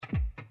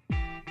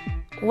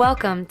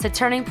Welcome to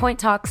Turning Point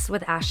Talks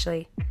with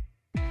Ashley,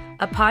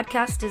 a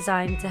podcast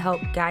designed to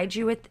help guide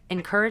you with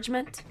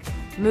encouragement,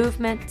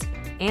 movement,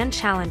 and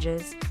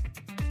challenges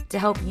to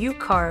help you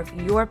carve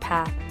your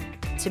path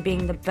to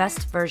being the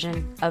best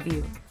version of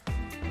you.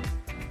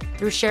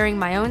 Through sharing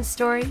my own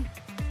story,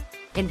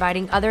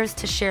 inviting others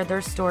to share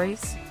their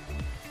stories,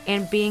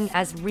 and being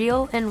as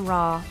real and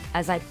raw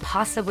as I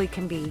possibly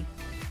can be,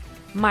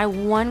 my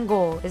one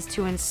goal is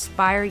to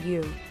inspire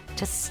you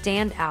to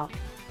stand out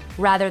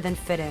rather than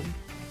fit in.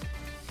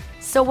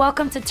 So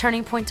welcome to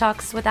Turning Point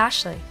Talks with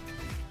Ashley.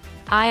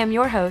 I am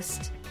your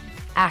host,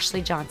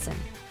 Ashley Johnson.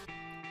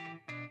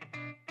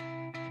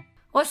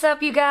 What's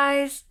up, you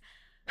guys?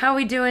 How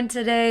we doing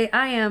today?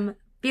 I am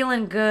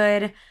feeling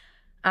good.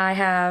 I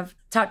have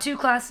taught 2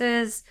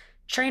 classes,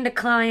 trained a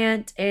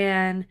client,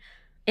 and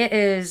it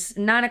is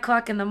 9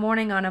 o'clock in the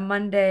morning on a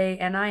Monday,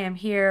 and I am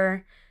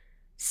here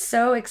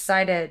so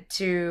excited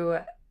to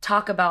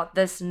talk about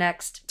this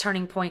next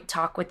Turning Point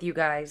talk with you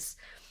guys.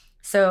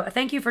 So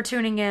thank you for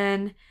tuning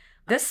in.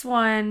 This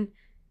one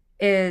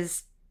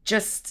is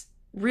just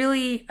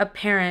really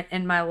apparent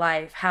in my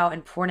life how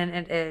important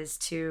it is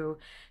to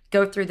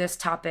go through this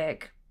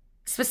topic,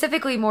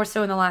 specifically more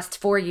so in the last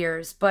 4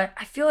 years. But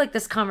I feel like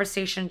this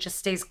conversation just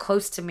stays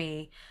close to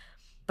me.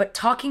 But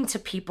talking to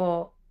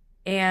people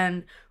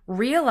and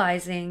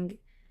realizing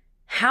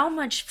how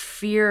much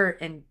fear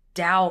and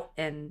doubt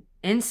and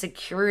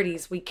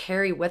insecurities we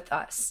carry with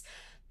us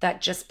that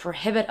just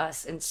prohibit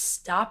us and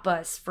stop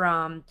us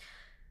from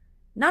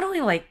not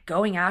only like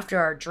going after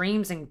our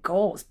dreams and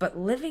goals, but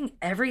living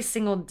every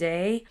single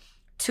day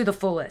to the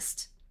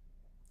fullest.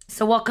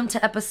 So welcome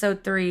to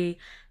episode 3,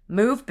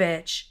 Move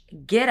Bitch,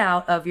 Get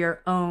Out of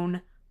Your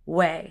Own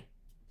Way.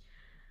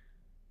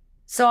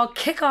 So I'll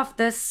kick off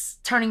this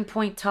Turning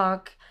Point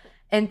talk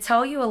and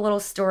tell you a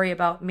little story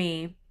about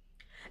me.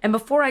 And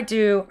before I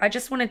do, I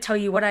just want to tell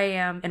you what I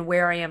am and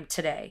where I am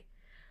today.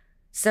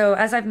 So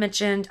as I've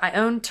mentioned, I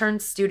own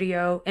Turn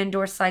Studio,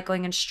 indoor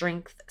cycling and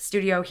strength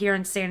studio here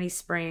in Sandy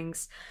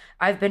Springs.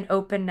 I've been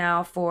open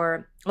now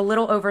for a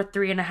little over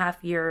 3.5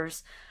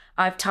 years.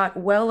 I've taught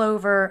well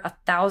over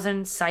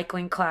 1,000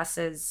 cycling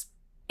classes,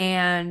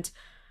 and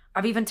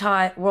I've even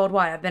taught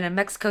worldwide. I've been in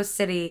Mexico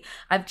City.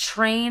 I've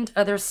trained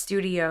other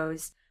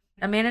studios.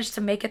 I managed to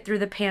make it through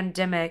the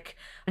pandemic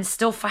and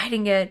still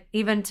fighting it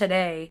even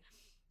today.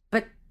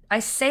 But I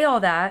say all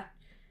that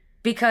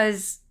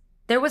because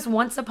there was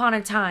once upon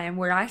a time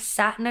where I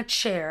sat in a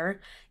chair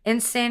in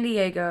San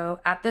Diego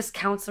at this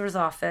counselor's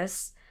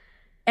office,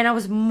 and I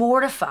was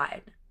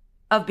mortified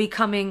of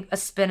becoming a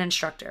spin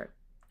instructor.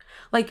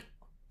 Like,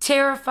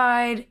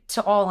 terrified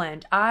to all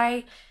end.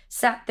 I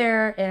sat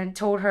there and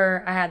told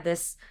her I had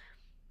this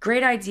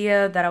great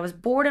idea, that I was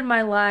bored in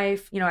my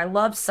life. You know, I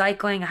loved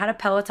cycling. I had a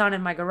Peloton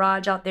in my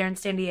garage out there in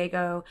San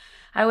Diego.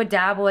 I would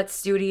dabble at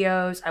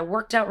studios. I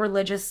worked out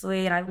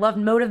religiously, and I loved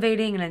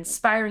motivating and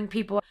inspiring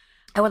people.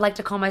 I would like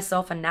to call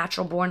myself a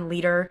natural born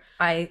leader.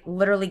 I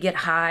literally get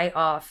high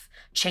off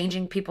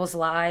changing people's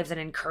lives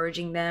and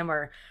encouraging them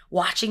or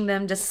watching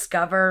them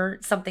discover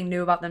something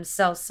new about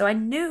themselves. So I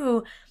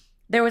knew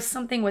there was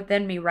something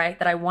within me, right,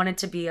 that I wanted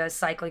to be a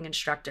cycling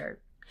instructor.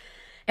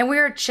 And we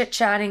were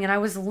chit-chatting, and I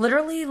was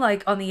literally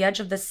like on the edge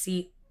of the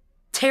seat,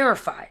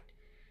 terrified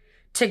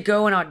to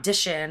go and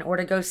audition or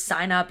to go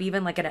sign up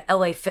even like at a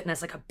LA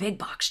Fitness, like a big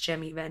box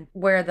gym even,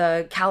 where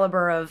the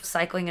caliber of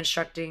cycling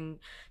instructing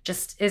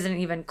just isn't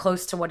even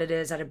close to what it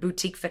is at a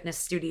boutique fitness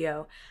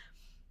studio.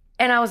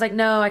 And I was like,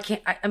 no, I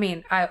can't.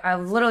 I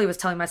literally was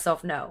telling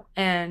myself no.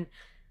 And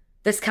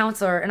this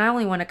counselor, and I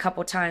only went a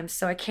couple times,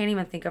 so I can't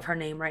even think of her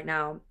name right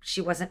now.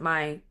 She wasn't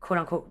my quote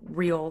unquote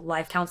real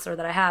life counselor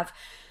that I have.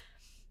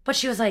 But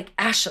she was like,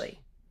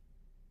 Ashley,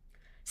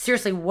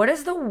 seriously, what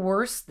is the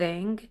worst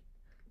thing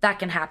that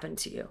can happen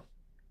to you?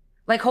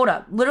 Like, hold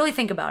up, literally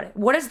think about it.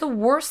 What is the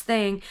worst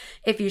thing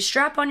if you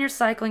strap on your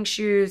cycling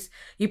shoes,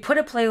 you put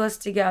a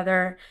playlist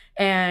together,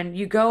 and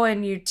you go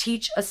and you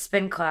teach a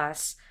spin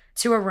class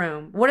to a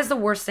room? What is the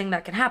worst thing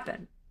that can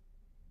happen?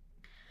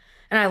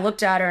 And I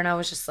looked at her and I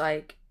was just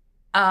like,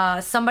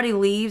 somebody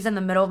leaves in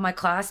the middle of my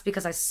class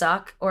because I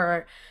suck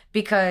or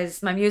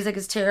because my music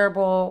is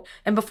terrible.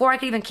 And before I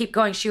could even keep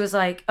going, she was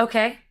like,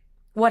 okay,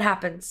 what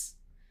happens?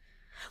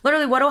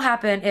 Literally, what'll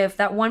happen if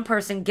that one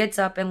person gets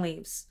up and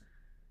leaves?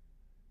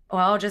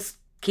 Well, I'll just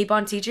keep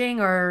on teaching,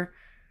 or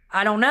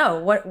I don't know.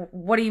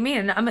 What do you mean?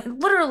 And I mean,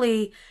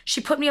 literally, she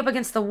put me up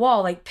against the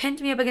wall, like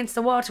pinned me up against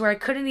the wall to where I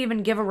couldn't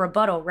even give a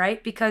rebuttal,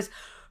 right? Because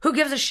who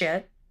gives a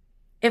shit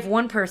if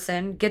one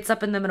person gets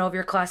up in the middle of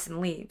your class and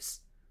leaves?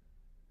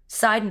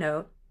 Side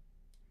note,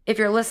 if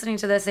you're listening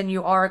to this and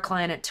you are a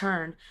client at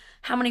Turn,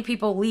 how many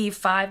people leave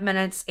 5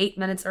 minutes, 8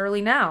 minutes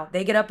early now?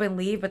 They get up and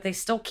leave, but they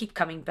still keep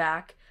coming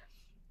back.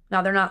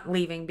 Now, they're not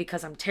leaving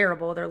because I'm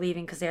terrible. They're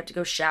leaving because they have to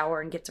go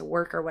shower and get to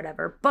work or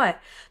whatever. But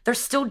they're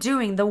still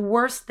doing the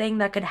worst thing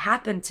that could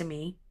happen to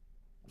me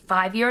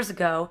 5 years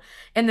ago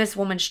in this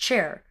woman's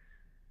chair.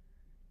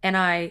 And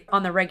I,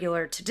 on the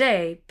regular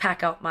today,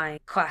 pack out my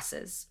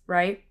classes,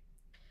 right?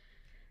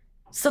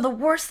 So the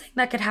worst thing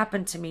that could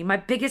happen to me, my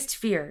biggest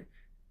fear,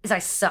 is I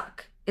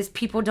suck. is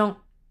people don't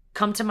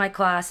come to my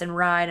class and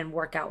ride and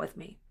work out with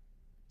me.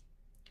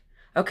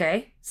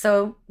 Okay,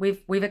 so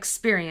we've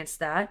experienced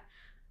that.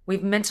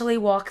 We've mentally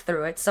walked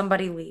through it.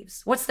 Somebody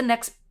leaves. What's the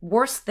next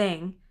worst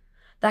thing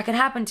that could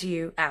happen to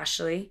you,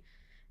 Ashley,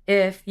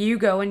 if you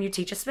go and you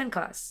teach a spin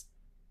class?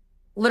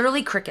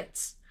 Literally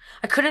crickets.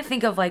 I couldn't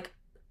think of like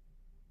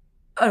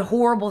a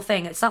horrible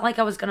thing. It's not like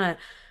I was gonna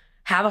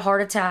have a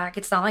heart attack.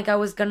 It's not like I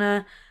was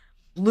gonna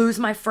lose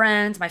my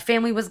friends. My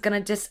family was gonna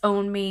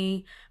disown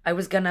me. I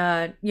was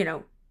gonna,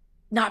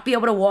 not be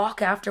able to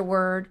walk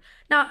afterward.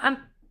 Now,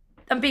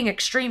 I'm being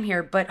extreme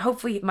here, but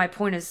hopefully my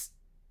point is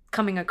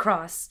coming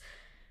across.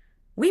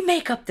 We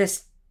make up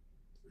this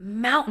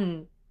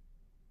mountain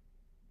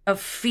of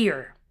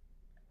fear,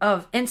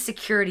 of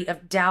insecurity,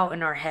 of doubt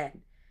in our head.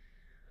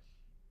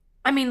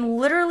 I mean,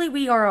 literally,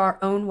 we are our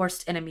own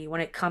worst enemy when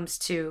it comes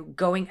to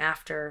going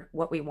after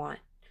what we want,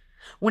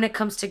 when it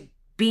comes to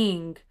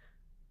being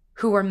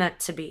who we're meant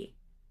to be,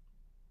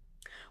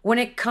 when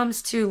it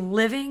comes to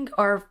living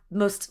our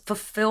most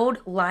fulfilled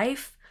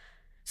life,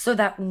 so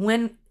that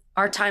when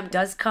our time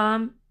does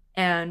come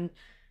and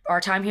our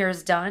time here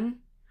is done,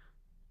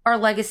 our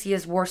legacy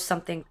is worth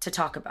something to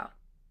talk about.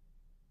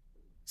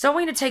 So I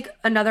want you to take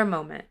another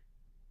moment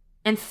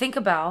and think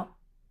about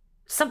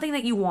something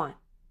that you want,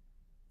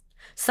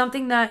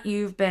 something that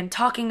you've been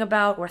talking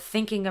about or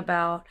thinking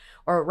about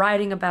or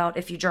writing about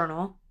if you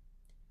journal,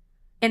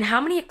 and how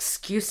many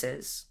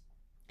excuses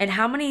and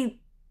how many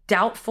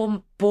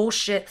doubtful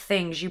bullshit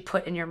things you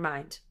put in your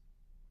mind.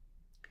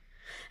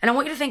 And I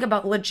want you to think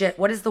about legit,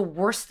 what is the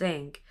worst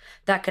thing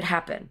that could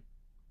happen?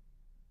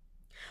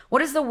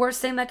 What is the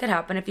worst thing that could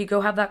happen if you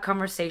go have that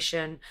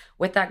conversation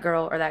with that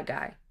girl or that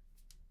guy?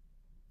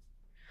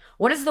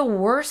 What is the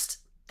worst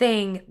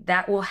thing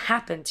that will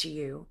happen to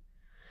you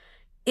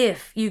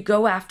if you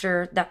go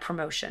after that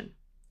promotion?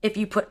 If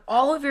you put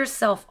all of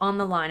yourself on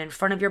the line in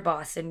front of your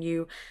boss and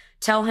you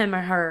tell him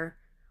or her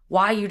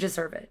why you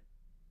deserve it?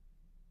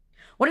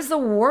 What is the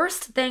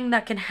worst thing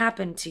that can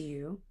happen to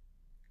you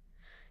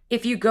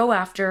if you go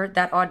after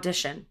that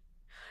audition?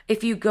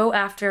 If you go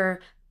after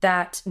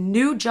that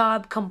new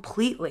job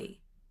completely?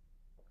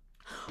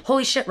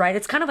 Holy shit, right?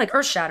 It's kind of like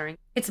earth-shattering.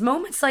 It's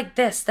moments like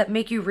this that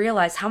make you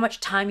realize how much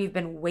time you've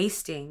been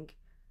wasting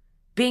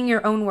being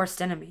your own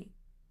worst enemy.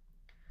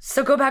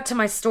 So go back to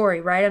my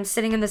story, right? I'm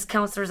sitting in this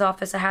counselor's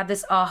office. I have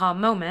this aha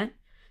moment.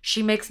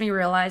 She makes me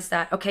realize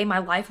that, okay, my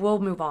life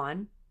will move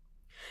on.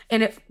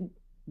 And if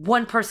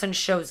one person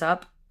shows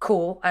up,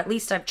 cool, at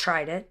least I've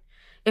tried it.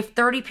 If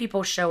 30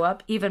 people show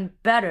up, even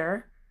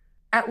better,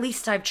 at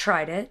least I've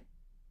tried it.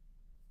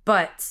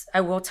 But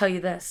I will tell you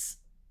this,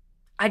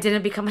 I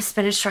didn't become a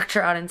spin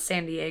instructor out in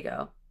San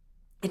Diego.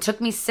 It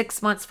took me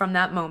 6 months from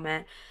that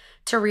moment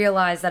to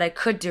realize that I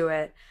could do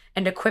it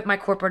and to quit my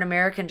corporate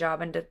American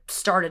job and to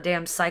start a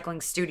damn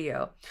cycling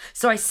studio.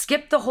 So I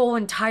skipped the whole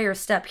entire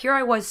step. Here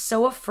I was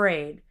so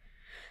afraid,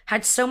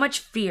 had so much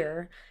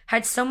fear,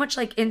 had so much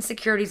like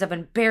insecurities of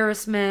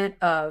embarrassment,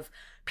 of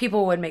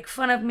people would make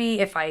fun of me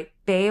if I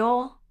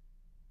fail.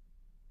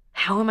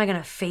 How am I going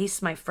to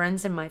face my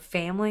friends and my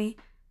family?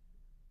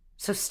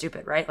 So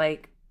stupid, right?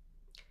 Like,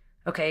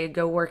 okay,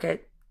 go work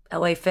at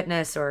LA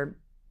Fitness or,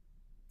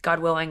 God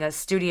willing, a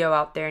studio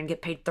out there and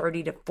get paid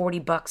 30 to 40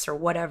 bucks or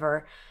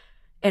whatever.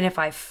 And if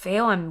I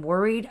fail, I'm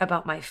worried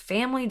about my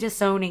family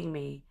disowning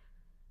me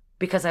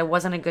because I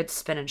wasn't a good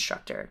spin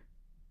instructor.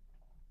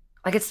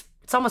 Like, it's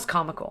almost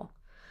comical.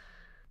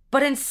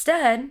 But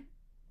instead,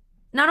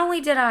 not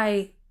only did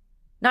I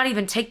not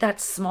even take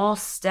that small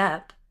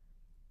step,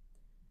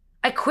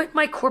 I quit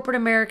my corporate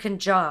American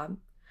job,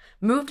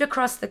 moved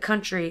across the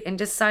country, and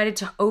decided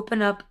to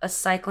open up a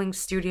cycling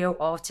studio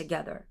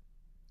altogether.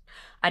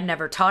 I'd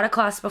never taught a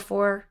class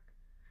before.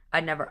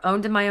 I'd never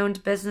owned my own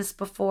business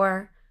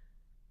before.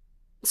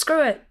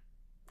 Screw it.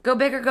 Go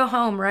big or go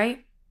home,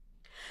 right?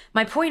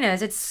 My point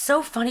is, it's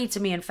so funny to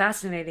me and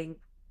fascinating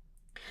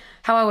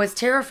how I was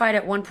terrified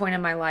at one point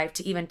in my life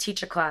to even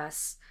teach a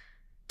class,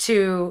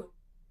 to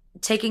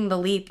taking the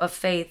leap of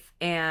faith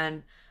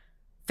and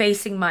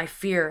facing my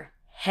fear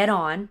head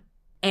on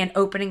and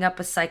opening up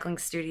a cycling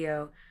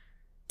studio,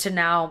 to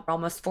now,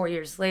 almost 4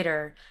 years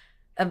later,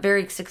 a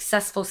very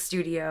successful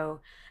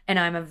studio, and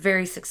I'm a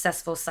very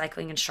successful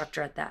cycling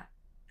instructor at that.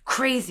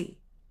 Crazy.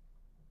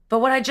 But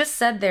what I just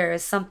said there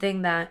is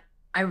something that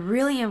I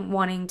really am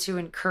wanting to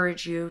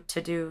encourage you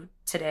to do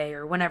today,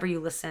 or whenever you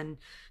listen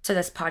to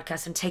this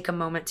podcast and take a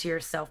moment to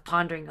yourself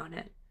pondering on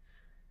it.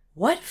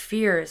 What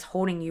fear is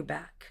holding you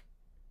back?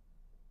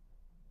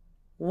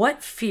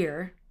 What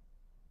fear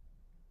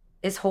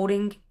is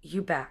holding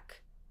you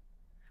back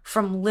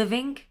from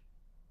living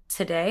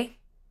today,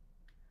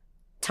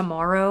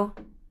 tomorrow,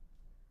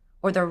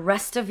 or the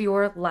rest of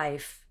your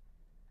life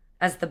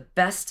as the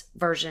best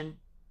version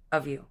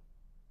of you?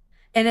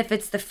 And if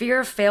it's the fear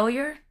of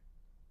failure,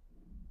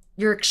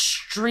 you're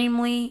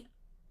extremely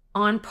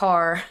on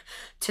par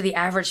to the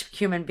average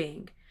human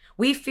being.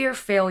 We fear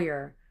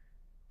failure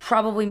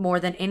probably more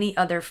than any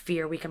other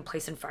fear we can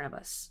place in front of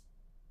us.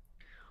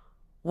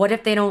 What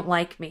if they don't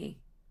like me?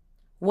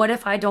 What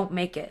if I don't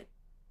make it?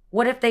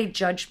 What if they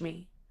judge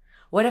me?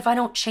 What if I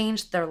don't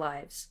change their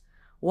lives?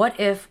 What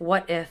if,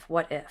 what if,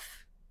 what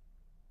if?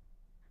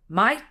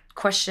 My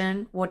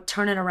question would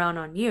turn it around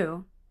on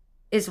you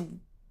is,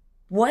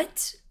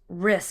 what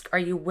risk are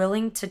you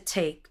willing to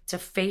take to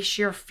face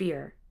your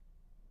fear,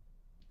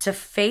 to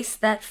face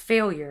that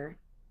failure,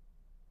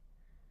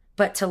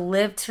 but to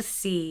live to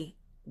see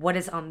what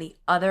is on the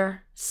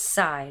other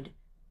side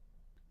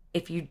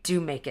if you do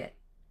make it?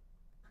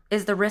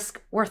 Is the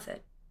risk worth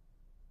it?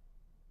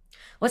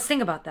 Let's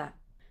think about that.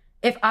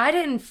 If I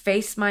didn't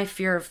face my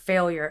fear of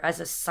failure as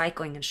a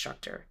cycling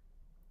instructor,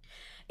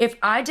 if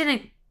I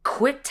didn't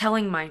quit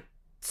telling my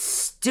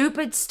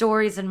stupid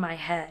stories in my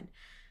head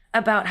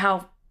about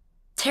how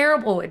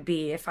terrible it'd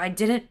be if I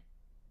didn't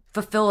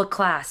fulfill a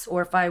class,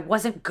 or if I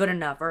wasn't good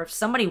enough, or if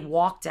somebody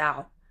walked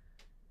out,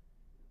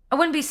 I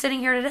wouldn't be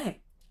sitting here today.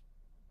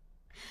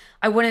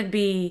 I wouldn't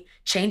be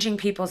changing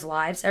people's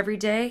lives every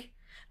day.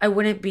 I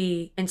wouldn't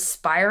be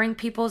inspiring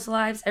people's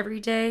lives every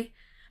day.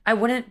 I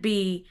wouldn't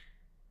be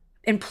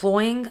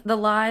employing the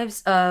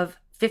lives of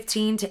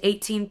 15 to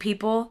 18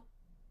 people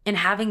and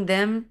having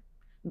them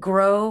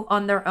grow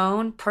on their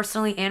own,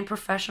 personally and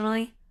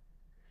professionally.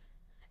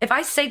 If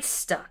I stayed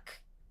stuck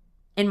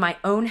in my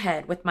own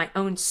head with my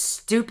own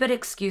stupid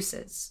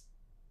excuses,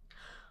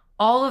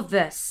 all of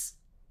this,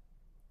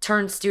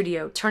 Turn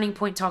Studio, Turning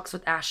Point Talks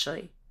with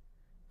Ashley,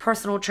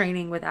 personal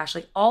training with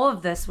Ashley, all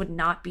of this would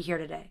not be here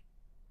today.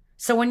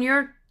 So when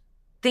you're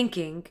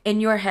thinking in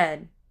your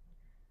head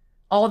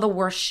all the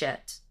worst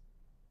shit,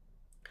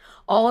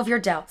 all of your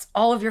doubts,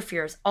 all of your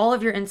fears, all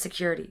of your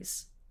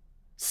insecurities,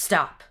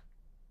 stop.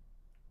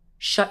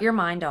 Shut your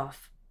mind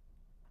off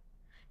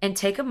and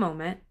take a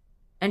moment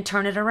and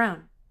turn it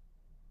around.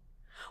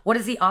 What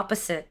is the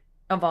opposite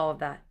of all of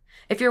that?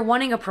 If you're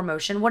wanting a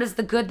promotion, what is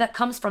the good that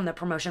comes from the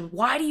promotion?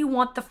 Why do you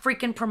want the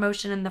freaking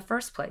promotion in the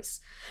first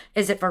place?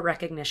 Is it for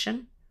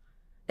recognition?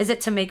 Is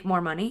it to make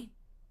more money?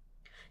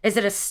 Is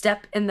it a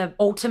step in the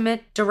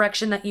ultimate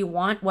direction that you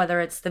want, whether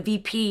it's the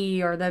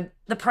VP or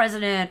the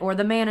president or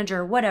the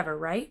manager, whatever,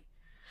 right?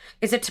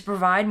 Is it to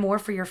provide more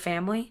for your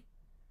family?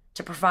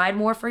 To provide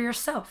more for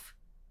yourself?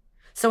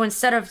 So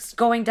instead of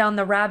going down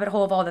the rabbit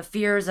hole of all the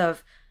fears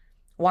of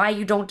why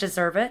you don't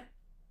deserve it,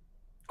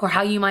 or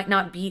how you might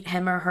not beat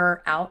him or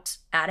her out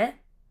at it,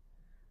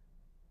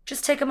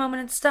 just take a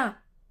moment and stop.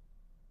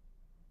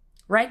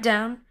 Write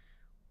down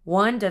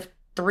 1 to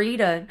 3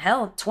 to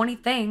hell 20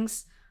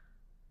 things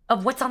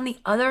of what's on the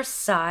other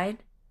side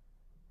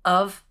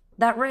of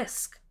that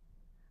risk,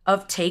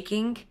 of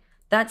taking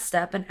that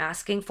step and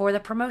asking for the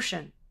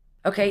promotion.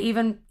 Okay,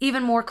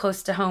 even more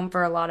close to home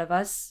for a lot of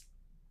us.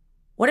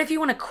 What if you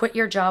want to quit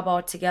your job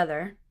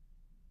altogether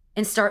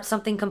and start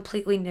something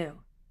completely new?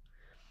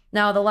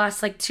 Now, the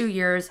last 2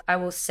 years, I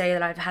will say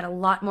that I've had a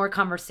lot more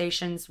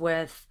conversations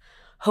with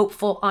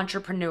hopeful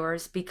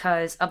entrepreneurs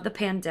because of the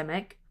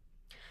pandemic.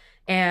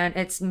 And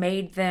it's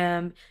made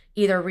them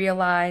either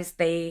realize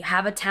they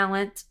have a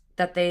talent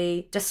that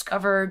they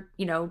discovered,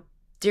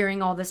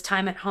 during all this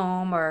time at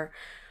home,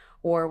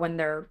 or when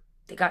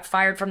they got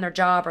fired from their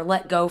job or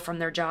let go from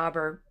their job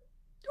or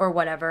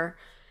whatever.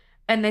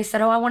 And they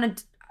said, oh,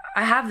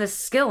 I have this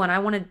skill and I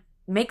want to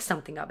make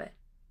something of it.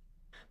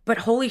 But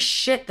holy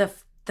shit, the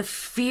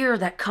fear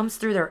that comes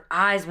through their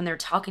eyes when they're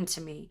talking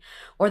to me,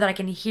 or that I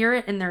can hear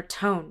it in their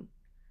tone.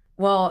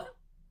 Well,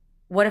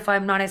 what if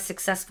I'm not as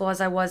successful as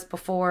I was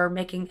before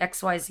making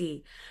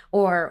XYZ?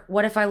 Or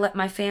what if I let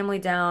my family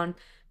down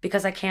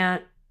because I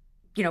can't,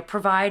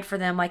 provide for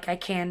them like I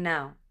can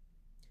now?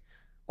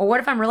 Or what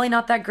if I'm really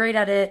not that great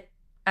at it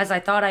as I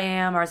thought I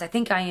am, or as I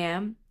think I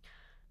am?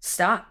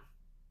 Stop.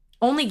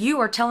 Only you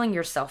are telling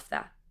yourself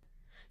that.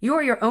 You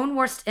are your own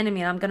worst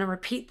enemy. And I'm going to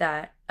repeat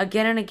that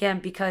again and again,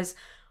 because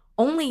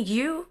only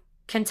you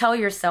can tell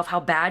yourself how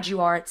bad you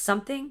are at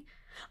something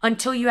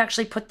until you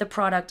actually put the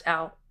product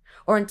out,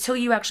 or until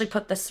you actually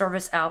put the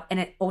service out and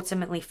it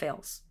ultimately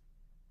fails.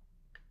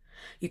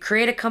 You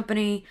create a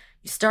company,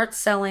 you start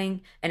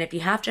selling, and if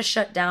you have to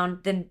shut down,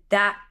 then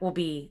that will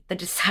be the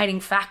deciding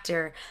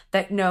factor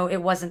that no,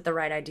 it wasn't the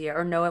right idea,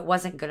 or no, it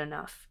wasn't good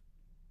enough.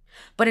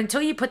 But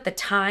until you put the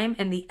time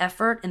and the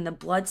effort and the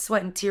blood,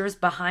 sweat, and tears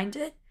behind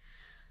it,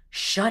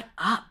 shut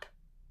up.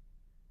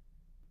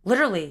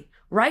 Literally,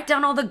 write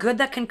down all the good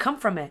that can come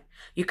from it.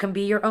 You can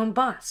be your own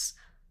boss.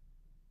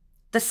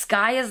 The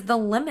sky is the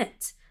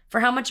limit for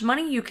how much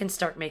money you can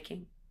start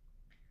making.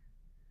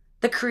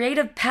 The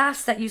creative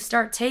paths that you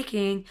start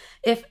taking,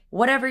 if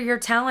whatever your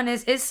talent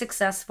is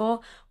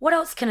successful, what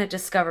else can it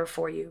discover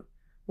for you?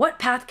 What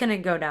path can it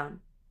go down?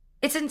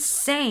 It's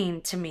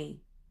insane to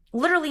me,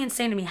 literally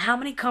insane to me, how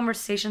many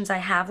conversations I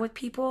have with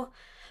people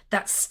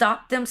that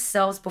stop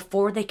themselves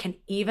before they can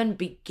even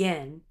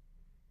begin.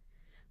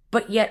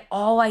 But yet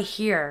all I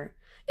hear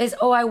is,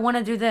 oh, I want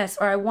to do this,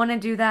 or I want to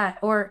do that,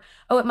 or,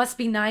 oh, it must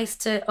be nice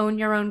to own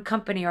your own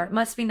company, or it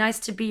must be nice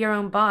to be your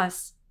own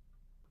boss.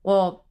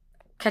 Well,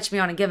 catch me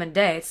on a given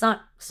day. It's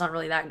not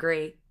really that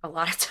great a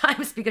lot of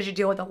times, because you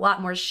deal with a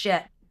lot more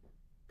shit.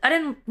 I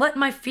didn't let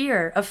my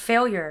fear of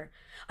failure,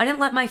 I didn't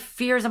let my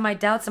fears and my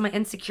doubts and my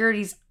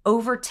insecurities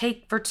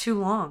overtake for too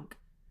long.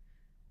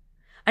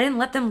 I I didn't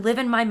let them live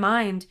in my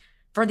mind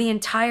for the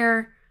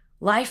entire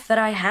life that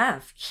I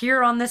have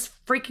here on this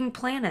freaking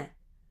planet.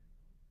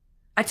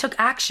 I took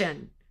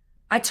action.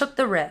 I took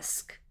the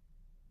risk.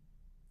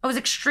 I was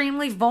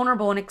extremely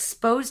vulnerable and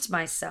exposed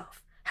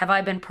myself. Have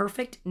I been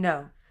perfect?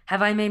 No.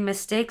 Have I made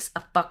mistakes?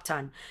 A fuck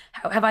ton.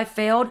 Have I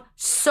failed?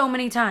 So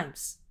many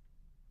times.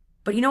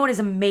 But you know what is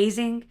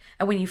amazing?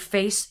 And when you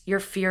face your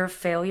fear of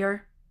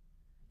failure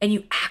and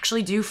you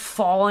actually do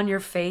fall on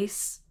your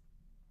face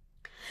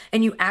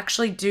and you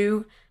actually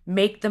do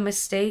make the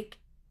mistake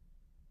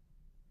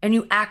and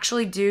you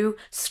actually do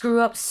screw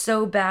up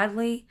so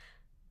badly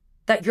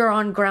that you're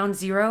on ground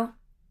zero,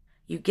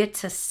 you get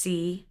to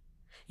see,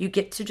 you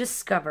get to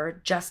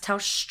discover just how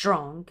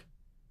strong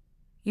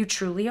you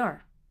truly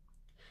are.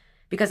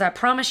 Because I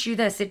promise you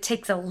this, it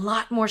takes a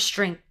lot more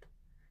strength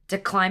to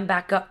climb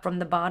back up from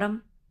the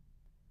bottom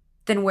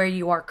than where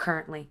you are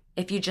currently.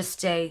 If you just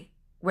stay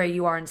where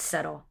you are and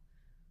settle.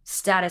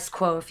 Status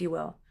quo, if you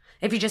will.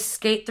 If you just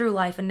skate through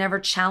life and never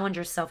challenge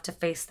yourself to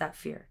face that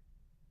fear.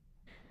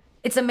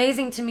 It's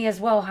amazing to me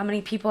as well how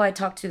many people I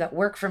talk to that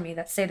work for me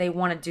that say they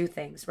want to do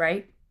things,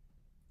 right?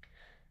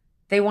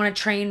 They want to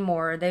train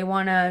more. They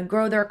want to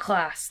grow their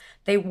class.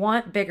 They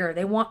want bigger.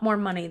 They want more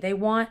money. They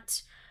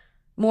want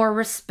more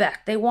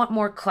respect. They want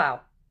more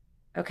clout.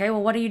 Okay,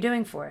 well, what are you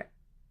doing for it?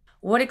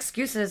 What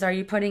excuses are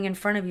you putting in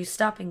front of you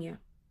stopping you?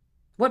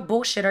 What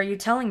bullshit are you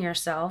telling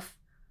yourself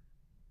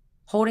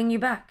holding you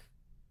back?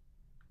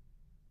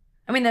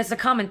 I mean, there's a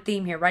common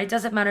theme here, right? It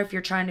doesn't matter if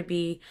you're trying to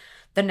be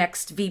the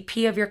next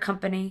VP of your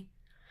company,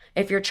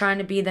 if you're trying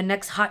to be the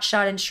next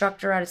hotshot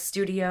instructor at a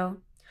studio,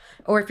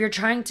 or if you're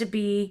trying to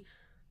be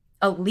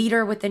a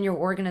leader within your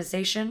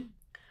organization,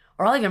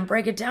 or I'll even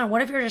break it down.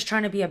 What if you're just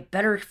trying to be a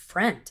better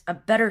friend, a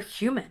better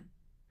human,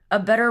 a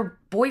better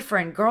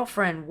boyfriend,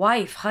 girlfriend,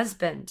 wife,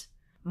 husband,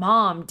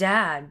 mom,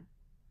 dad,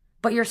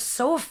 but you're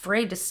so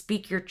afraid to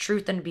speak your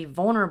truth and to be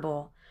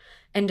vulnerable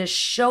and to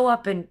show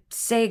up and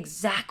say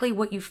exactly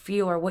what you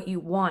feel or what you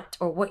want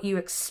or what you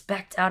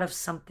expect out of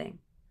something?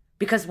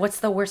 Because what's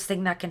the worst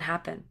thing that can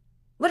happen?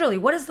 Literally,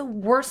 what is the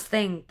worst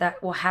thing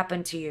that will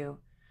happen to you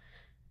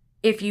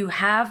if you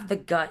have the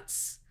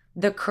guts,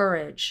 the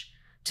courage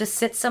to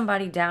sit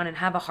somebody down and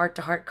have a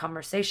heart-to-heart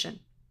conversation?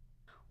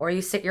 Or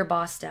you sit your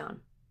boss down.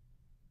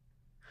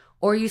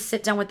 Or you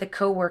sit down with a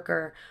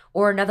coworker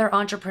or another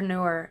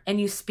entrepreneur and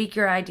you speak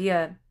your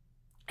idea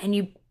and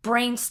you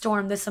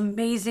brainstorm this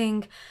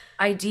amazing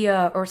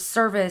idea or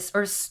service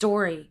or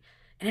story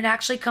and it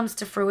actually comes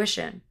to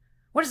fruition.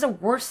 What is the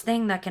worst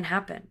thing that can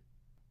happen?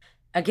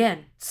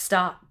 Again,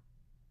 stop.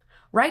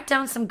 Write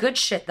down some good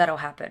shit that'll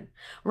happen.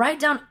 Write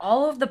down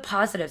all of the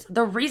positives.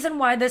 The reason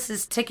why this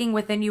is ticking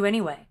within you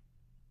anyway.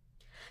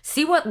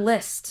 See what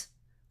list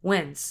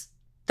wins.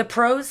 The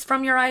pros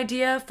from your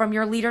idea, from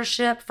your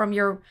leadership, from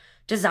your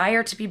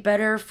desire to be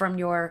better, from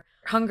your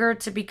hunger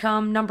to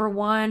become number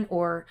one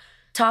or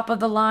top of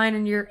the line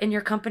in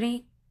your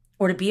company,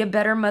 or to be a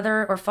better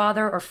mother or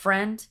father or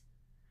friend,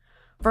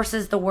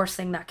 versus the worst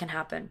thing that can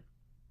happen.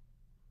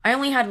 I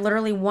only had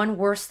literally one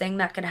worst thing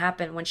that could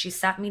happen when she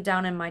sat me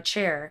down in my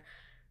chair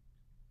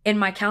in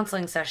my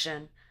counseling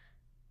session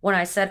when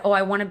I said,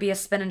 I want to be a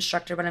spin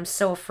instructor, but I'm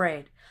so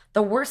afraid.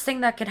 The worst thing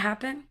that could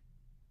happen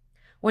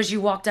was you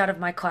walked out of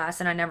my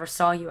class and I never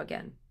saw you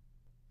again.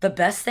 The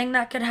best thing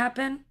that could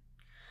happen,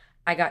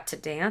 I got to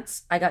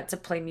dance, I got to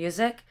play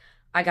music,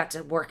 I got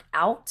to work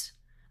out,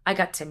 I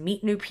got to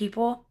meet new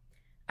people,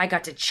 I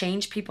got to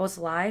change people's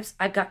lives,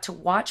 I got to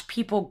watch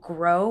people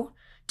grow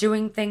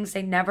doing things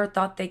they never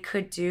thought they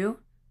could do.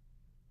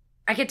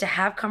 I get to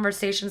have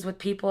conversations with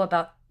people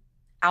about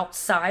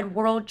outside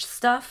world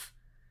stuff,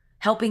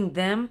 helping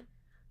them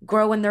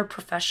grow in their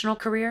professional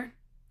career.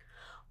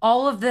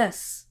 All of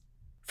this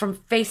from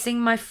facing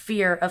my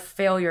fear of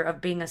failure of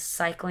being a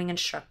cycling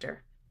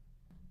instructor.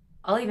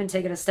 I'll even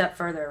take it a step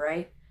further,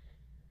 right?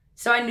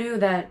 So I knew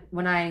that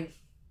when I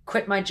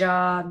quit my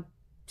job,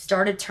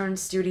 started Turn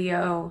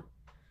Studio,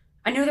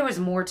 I knew there was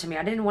more to me.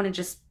 I didn't want to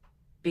just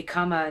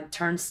become a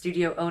Turn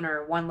Studio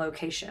owner, one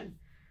location.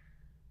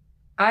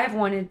 I've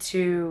wanted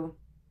to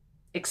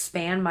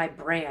expand my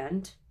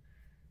brand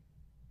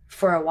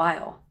for a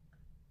while.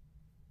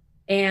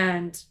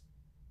 And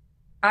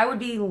I would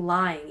be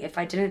lying if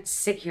I didn't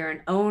sit here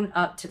and own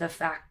up to the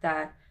fact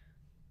that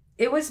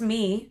it was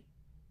me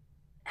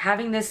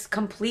having this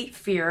complete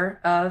fear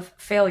of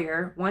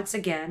failure, once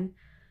again,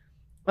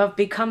 of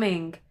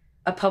becoming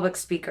a public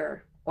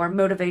speaker or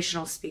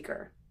motivational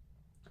speaker,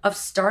 of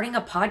starting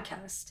a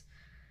podcast.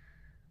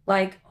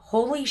 Like,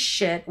 holy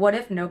shit, what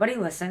if nobody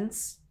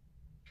listens?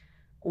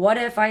 What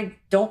if I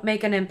don't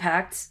make an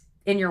impact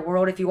in your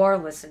world if you are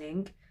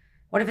listening?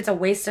 What if it's a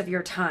waste of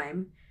your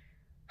time?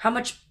 How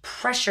much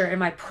pressure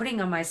am I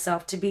putting on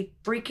myself to be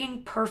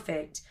freaking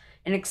perfect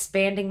in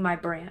expanding my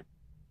brand?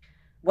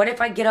 What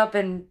if I get up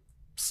and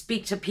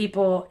speak to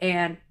people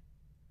and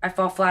I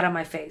fall flat on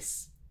my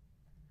face?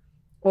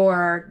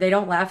 Or they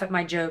don't laugh at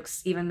my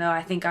jokes even though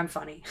I think I'm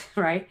funny,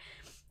 right?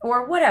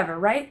 Or whatever,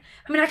 right?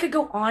 I mean, I could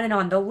go on and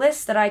on. The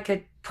list that I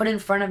could put in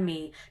front of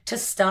me to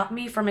stop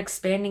me from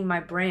expanding my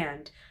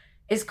brand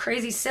is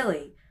crazy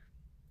silly.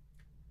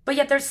 But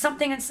yet there's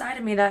something inside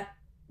of me that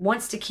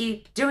wants to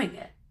keep doing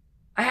it.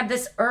 I have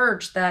this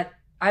urge that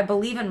I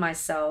believe in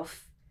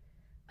myself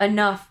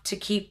enough to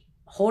keep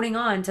holding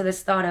on to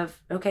this thought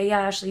of, okay,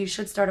 yeah, Ashley, you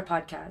should start a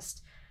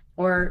podcast.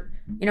 Or,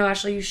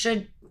 Ashley, you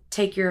should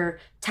take your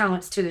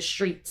talents to the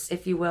streets,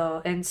 if you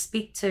will, and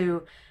speak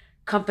to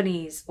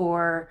companies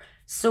or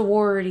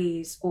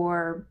sororities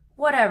or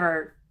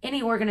whatever,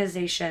 any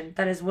organization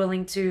that is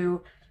willing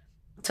to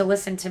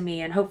listen to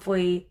me. And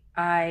hopefully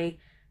I,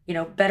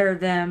 better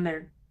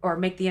them or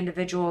make the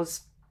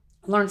individuals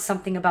learn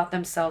something about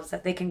themselves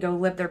that they can go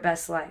live their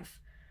best life.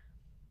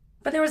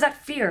 But there was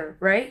that fear,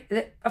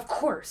 right? Of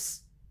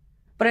course.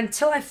 But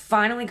until I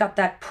finally got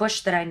that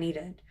push that I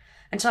needed,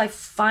 until I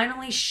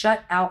finally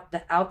shut out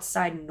the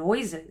outside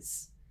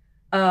noises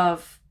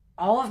of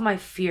all of my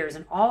fears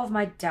and all of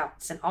my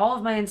doubts and all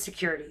of my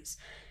insecurities,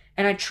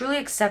 and I truly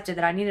accepted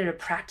that I needed to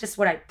practice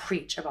what I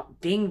preach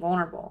about being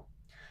vulnerable,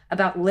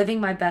 about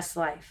living my best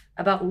life,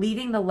 about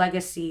leaving the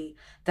legacy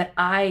that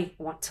I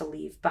want to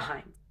leave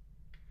behind.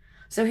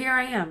 So here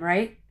I am,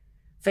 right?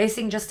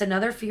 Facing just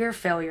another fear of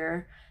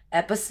failure,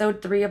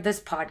 episode 3 of this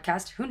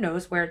podcast. Who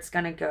knows where it's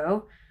going to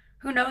go?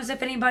 Who knows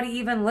if anybody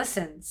even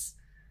listens?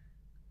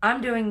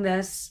 I'm doing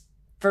this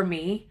for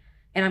me,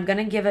 and I'm going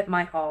to give it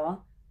my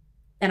all,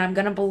 and I'm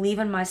going to believe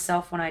in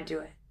myself when I do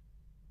it.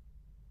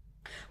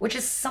 Which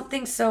is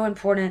something so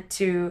important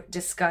to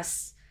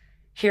discuss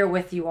here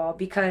with you all,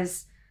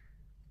 because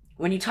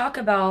when you talk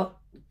about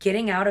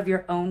getting out of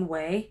your own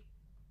way,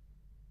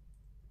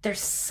 there's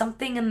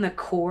something in the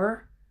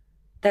core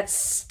that's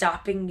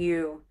stopping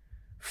you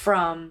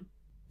from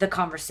the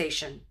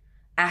conversation,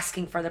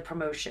 asking for the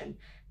promotion,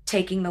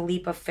 taking the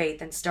leap of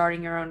faith and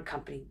starting your own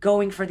company,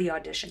 going for the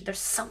audition. There's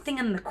something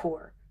in the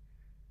core.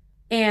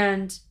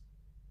 And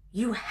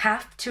you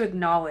have to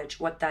acknowledge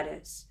what that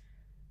is.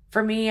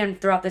 For me, and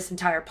throughout this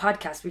entire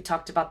podcast, we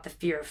talked about the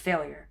fear of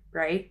failure,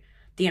 right?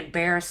 The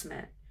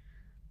embarrassment,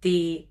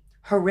 the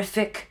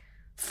horrific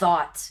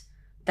thought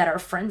that our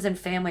friends and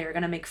family are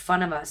going to make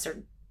fun of us,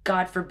 or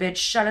God forbid,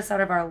 shut us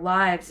out of our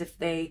lives if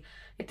they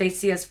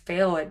see us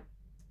fail at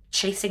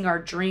chasing our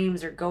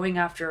dreams or going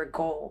after a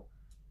goal.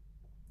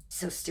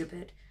 So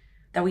stupid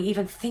that we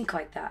even think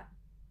like that.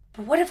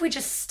 But what if we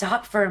just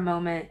stopped for a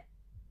moment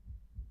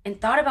and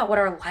thought about what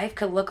our life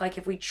could look like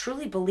if we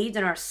truly believed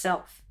in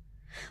ourselves?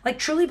 Like,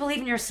 truly believe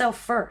in yourself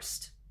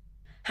first.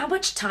 How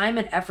much time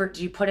and effort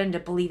do you put into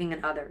believing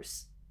in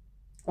others?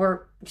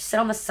 Or you sit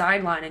on the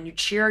sideline and you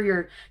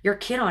cheer your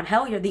kid on.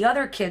 Hell, you're the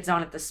other kids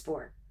on at the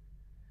sport.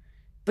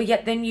 But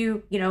yet then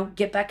you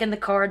get back in the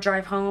car,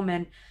 drive home,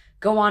 and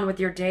go on with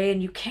your day,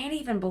 and you can't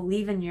even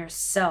believe in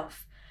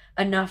yourself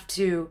enough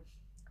to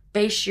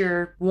base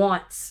your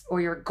wants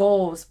or your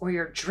goals or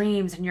your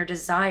dreams and your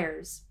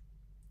desires.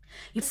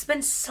 You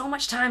spend so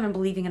much time in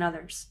believing in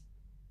others.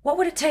 What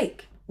would it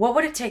take? What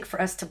would it take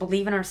for us to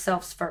believe in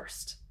ourselves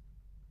first?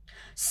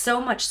 So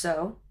much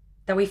so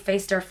that we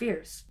faced our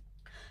fears.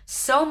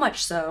 So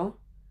much so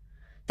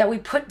that we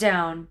put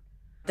down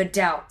the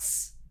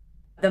doubts,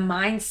 the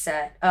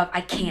mindset of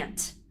I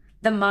can't,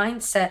 the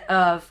mindset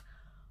of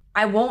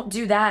I won't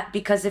do that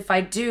because if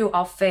I do,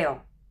 I'll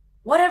fail.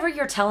 Whatever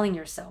you're telling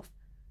yourself.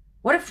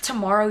 What if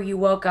tomorrow you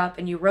woke up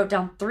and you wrote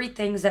down 3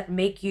 things that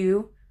make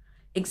you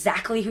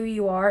exactly who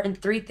you are and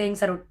 3 things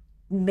that'll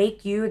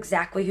make you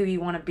exactly who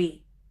you want to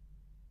be?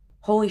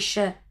 Holy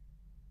shit.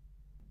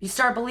 You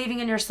start believing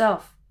in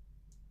yourself.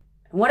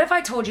 What if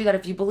I told you that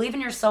if you believe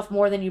in yourself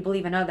more than you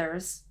believe in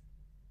others,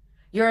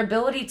 your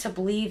ability to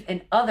believe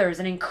in others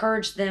and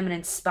encourage them and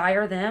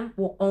inspire them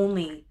will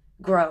only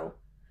grow,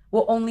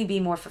 will only be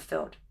more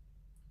fulfilled?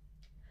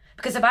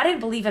 Because if I didn't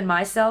believe in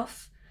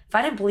myself, if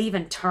I didn't believe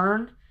in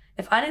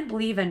if I didn't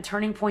believe in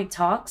Turning Point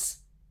Talks,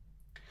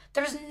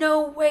 there's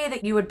no way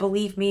that you would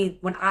believe me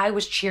when I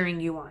was cheering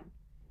you on.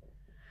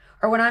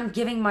 Or when I'm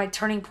giving my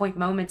turning point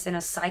moments in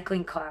a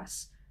cycling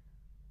class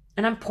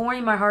and I'm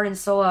pouring my heart and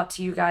soul out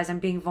to you guys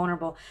and being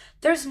vulnerable.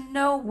 There's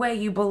no way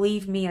you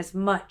believe me as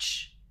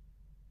much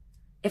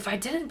if I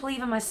didn't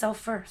believe in myself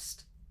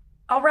first.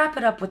 I'll wrap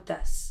it up with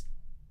this.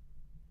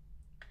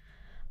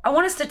 I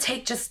want us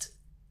to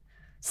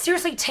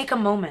seriously take a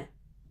moment.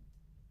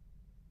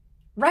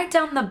 Write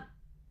down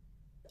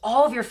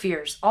all of your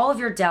fears, all of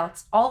your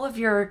doubts, all of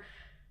your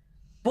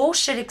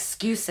bullshit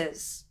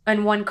excuses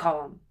in one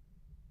column.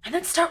 And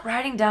then start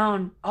writing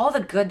down all the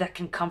good that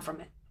can come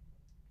from it.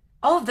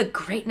 All of the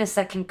greatness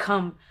that can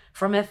come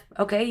from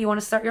you want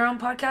to start your own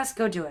podcast,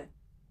 go do it.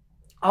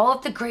 All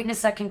of the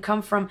greatness that can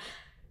come from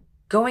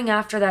going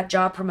after that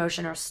job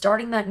promotion or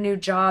starting that new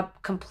job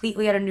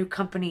completely at a new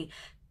company.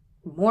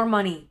 More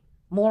money,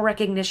 more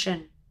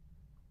recognition.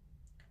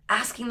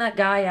 Asking that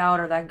guy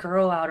out or that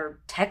girl out or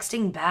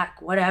texting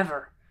back,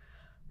 whatever,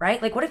 right?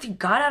 Like, what if you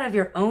got out of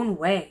your own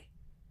way?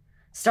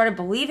 Started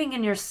believing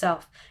in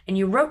yourself and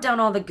you wrote down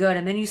all the good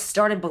and then you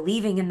started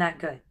believing in that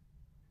good.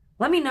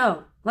 Let me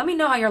know. Let me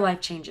know how your life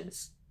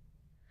changes.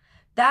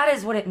 That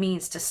is what it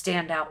means to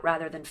stand out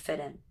rather than fit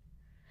in.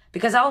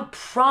 Because I'll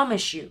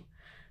promise you,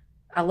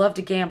 I love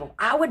to gamble.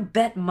 I would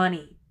bet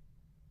money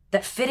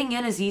that fitting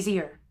in is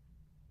easier.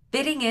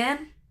 Fitting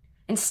in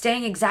and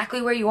staying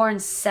exactly where you are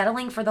and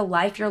settling for the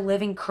life you're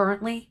living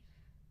currently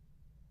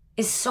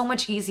is so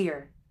much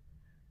easier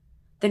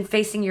than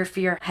facing your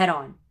fear head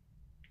on,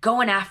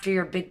 going after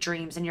your big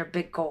dreams and your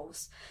big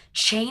goals,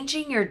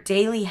 changing your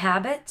daily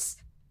habits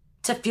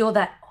to feel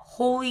that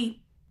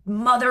holy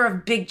mother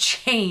of big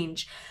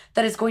change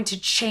that is going to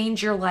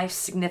change your life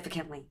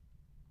significantly.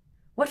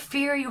 What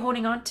fear are you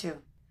holding on to?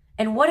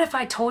 And what if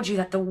I told you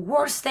that the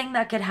worst thing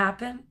that could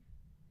happen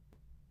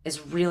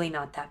is really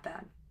not that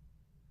bad?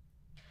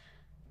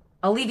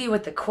 I'll leave you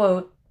with the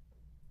quote,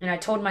 and I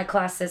told my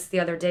class this the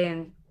other day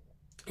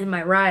in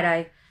my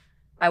ride.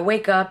 I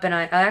wake up and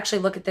I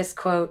actually look at this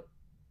quote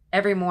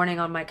every morning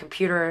on my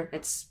computer.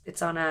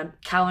 It's on a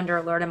calendar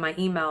alert in my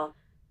email,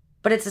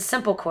 but it's a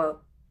simple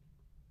quote.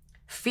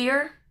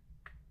 Fear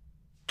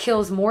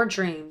kills more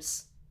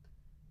dreams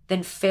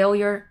than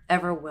failure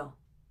ever will.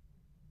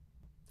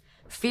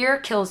 Fear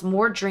kills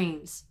more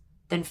dreams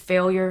than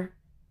failure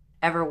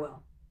ever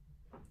will.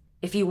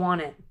 If you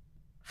want it,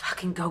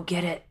 fucking go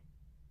get it.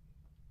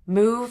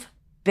 Move,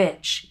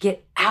 bitch.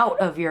 Get out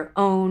of your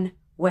own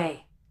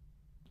way.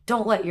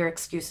 Don't let your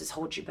excuses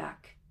hold you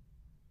back.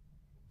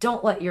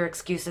 Don't let your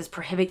excuses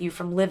prohibit you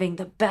from living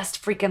the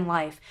best freaking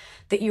life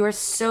that you are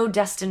so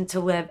destined to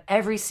live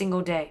every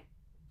single day.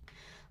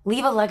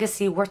 Leave a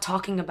legacy worth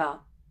talking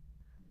about.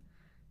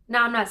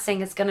 Now, I'm not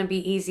saying it's going to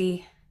be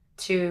easy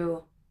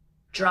to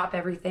drop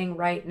everything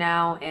right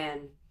now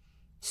and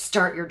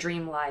start your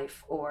dream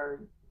life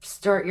or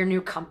start your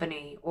new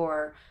company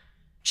or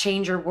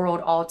change your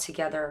world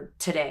altogether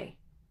today.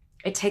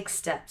 It takes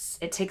steps.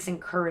 It takes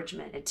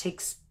encouragement. It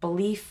takes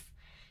belief,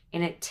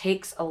 and it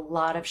takes a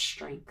lot of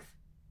strength.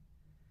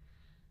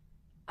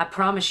 I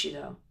promise you,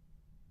 though,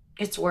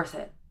 it's worth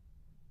it.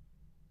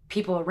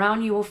 People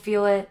around you will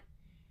feel it.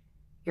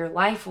 Your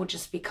life will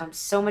just become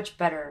so much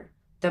better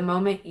the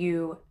moment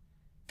you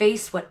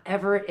face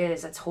whatever it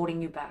is that's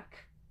holding you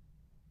back.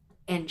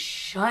 And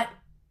shut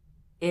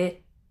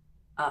it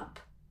up.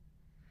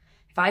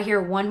 If I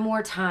hear one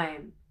more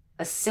time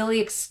a silly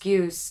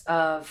excuse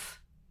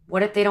of,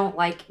 what if they don't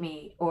like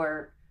me?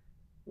 Or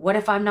what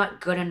if I'm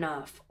not good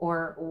enough?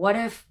 Or what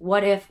if?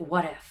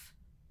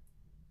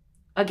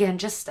 Again,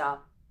 just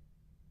stop.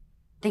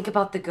 Think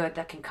about the good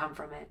that can come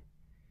from it.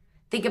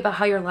 Think about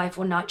how your life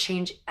will not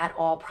change at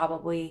all,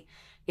 probably,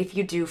 if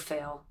you do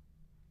fail.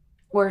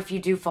 Or if you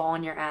do fall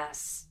on your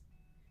ass.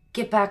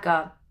 Get back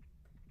up.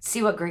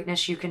 See what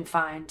greatness you can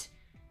find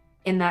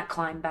in that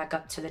climb back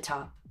up to the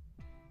top.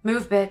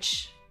 Move,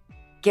 bitch.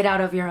 Get out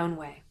of your own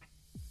way.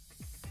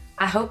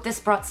 I hope this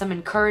brought some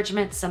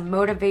encouragement, some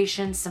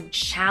motivation, some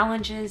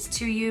challenges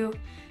to you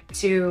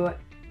to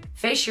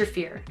face your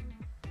fear.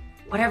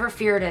 Whatever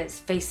fear it is,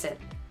 face it.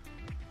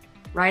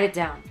 Write it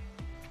down.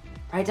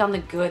 Write down the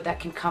good that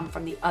can come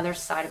from the other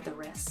side of the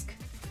risk.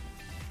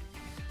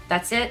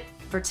 That's it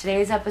for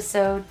today's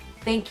episode.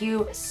 Thank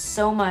you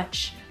so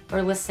much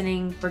for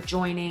listening, for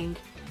joining.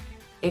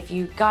 If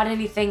you got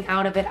anything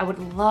out of it, I would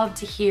love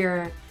to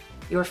hear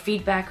your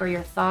feedback or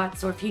your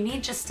thoughts, or if you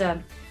need just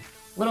a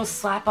little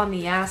slap on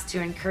the ass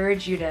to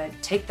encourage you to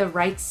take the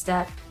right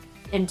step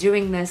in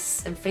doing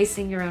this and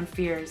facing your own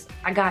fears,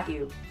 I got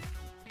you.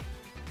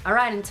 All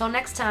right, until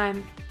next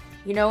time,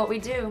 you know what we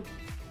do.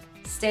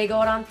 Stay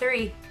gold on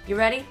 3. You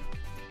ready?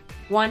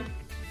 1,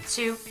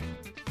 2,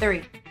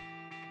 3.